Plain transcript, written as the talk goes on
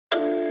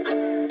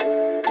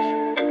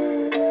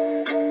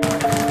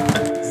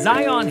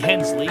Zion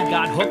Hensley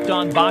got hooked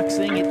on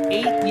boxing at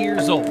 8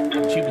 years old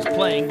when she was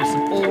playing with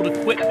some old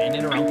equipment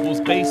in her uncle's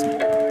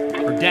basement.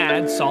 Her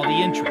dad saw the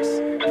interest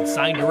and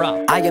signed her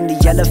up. I am the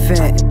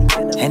elephant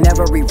in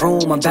every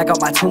room. I'm back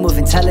out my tomb of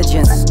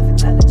intelligence.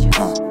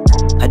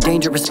 A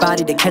dangerous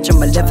body to catch a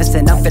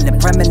maleficent. I'm feeling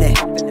preeminent.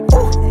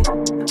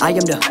 I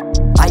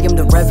am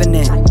the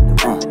revenant.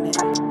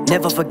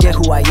 Never forget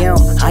who I am.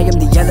 I am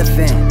the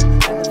elephant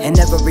in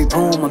every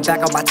room. I'm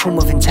back out my tomb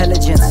of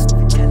intelligence.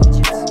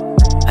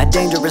 A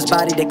dangerous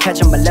body to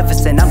catch a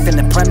maleficent. I'm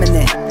feeling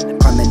preeminent.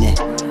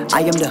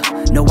 I am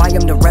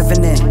the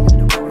revenant.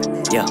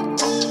 Yeah.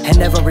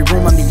 In every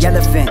room, I'm the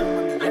elephant.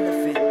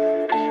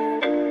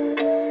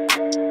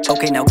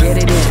 Okay, now get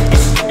it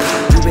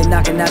in. You been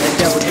knocking out the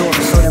devil door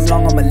for so damn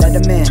long, I'ma let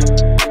him in.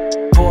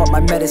 Pour up my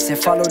medicine,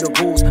 follow the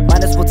rules.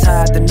 Might as well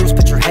tie up the noose,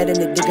 put your head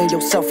in it, digging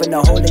yourself in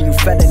the hole, and you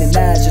fell in it.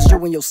 Now it's just you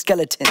and your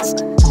skeletons.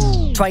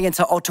 Trying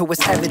to alter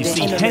what's evident.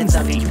 You see,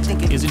 Hensley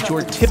isn't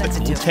your typical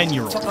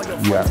 10-year-old.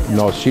 Yeah,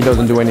 no, she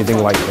doesn't do anything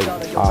lightly.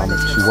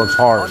 She works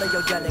hard.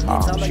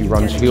 She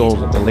runs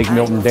heels at the Lake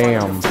Milton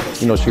Dam.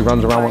 You know, she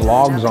runs around with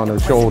logs on her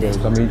shoulders.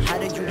 I mean,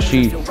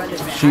 she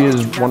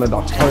is one of the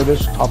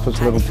hardest,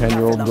 toughest little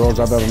 10-year-old girls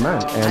I've ever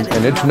met.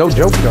 And it's no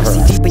joke to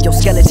her. Deep in your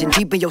skeleton,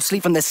 deep in your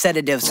sleep from the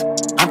sedatives.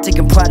 I'm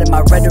taking pride in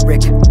my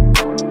rhetoric.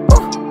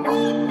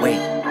 Wait,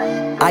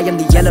 I am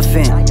the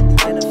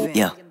elephant.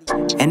 Yeah.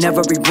 In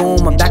every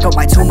room, I'm back out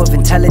my tomb of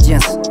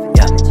intelligence.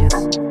 Yeah.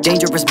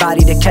 Dangerous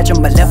body to catch a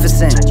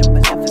maleficent.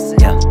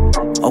 Yeah.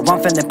 Oh, I'm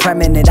feeling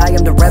preeminent. I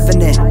am the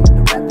revenant.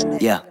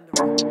 Yeah.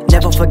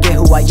 Never forget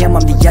who I am.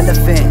 I'm the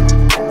elephant.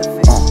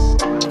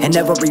 In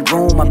every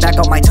room, I'm back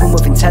out my tomb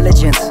of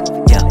intelligence.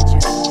 Yeah.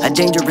 A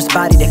dangerous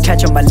body to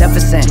catch a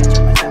maleficent.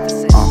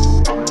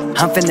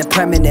 I'm feeling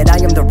preeminent. I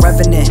am the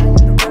revenant.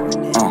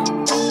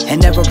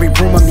 In every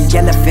room, I'm the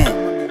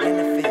elephant.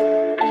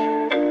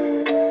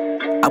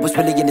 I was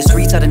really in the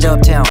streets out in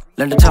uptown.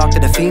 Learned to talk to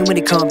the fiend when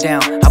he come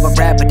down. I would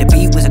rap, but the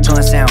beat was a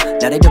gun sound.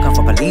 Now they looking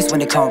for police when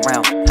they come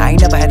round. I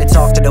ain't never had to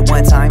talk to the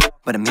one time,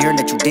 but I'm hearing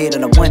that you did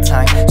on the one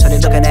time. So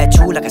they looking at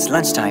you like it's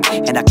lunchtime.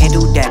 And I can't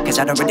do that, cause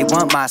I don't really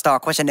want mine.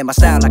 Start questioning my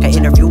style like an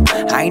interview.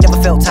 I ain't never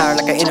felt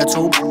tired like an inner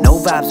tube. No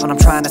vibes when I'm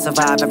trying to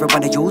survive. Every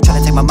one of you trying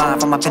to take my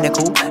mind from my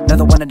pinnacle.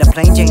 Another one of the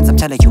plain Janes, I'm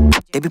telling you.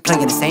 They be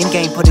playing the same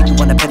game, putting you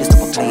on a pedestal.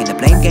 But playing the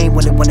blame game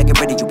when they wanna get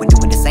rid of you. And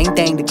doing the same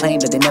thing they claim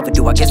that they never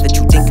do. I guess that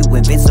you think you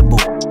invincible.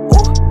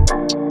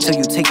 Till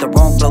you take the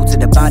wrong blow to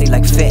the body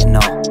like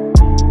fentanyl.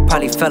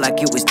 Probably felt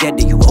like it was dead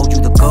to you, owe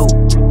you the gold.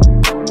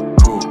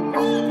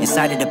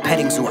 Inside of the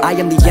petting zoo, I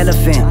am the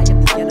elephant.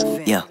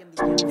 Yeah.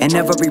 In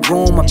every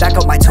room, I'm back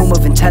out my tomb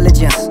of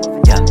intelligence.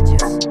 Yeah.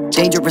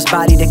 Dangerous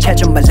body to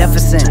catch a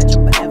maleficent.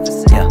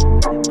 Yeah.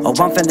 Oh,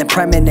 I'm feeling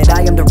preeminent.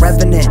 I am the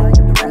revenant.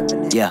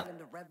 Yeah.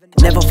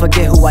 Never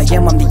forget who I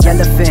am. I'm the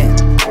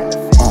elephant.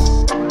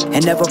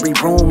 In every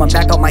room, I'm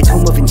back out my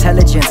tomb of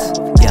intelligence.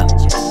 Yeah.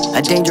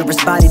 A dangerous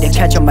body to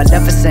catch a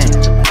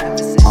maleficent.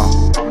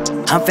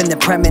 I'm feeling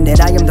preeminent.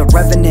 I am the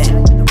revenant.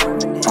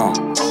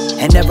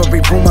 In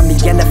every room, I'm the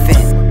elephant.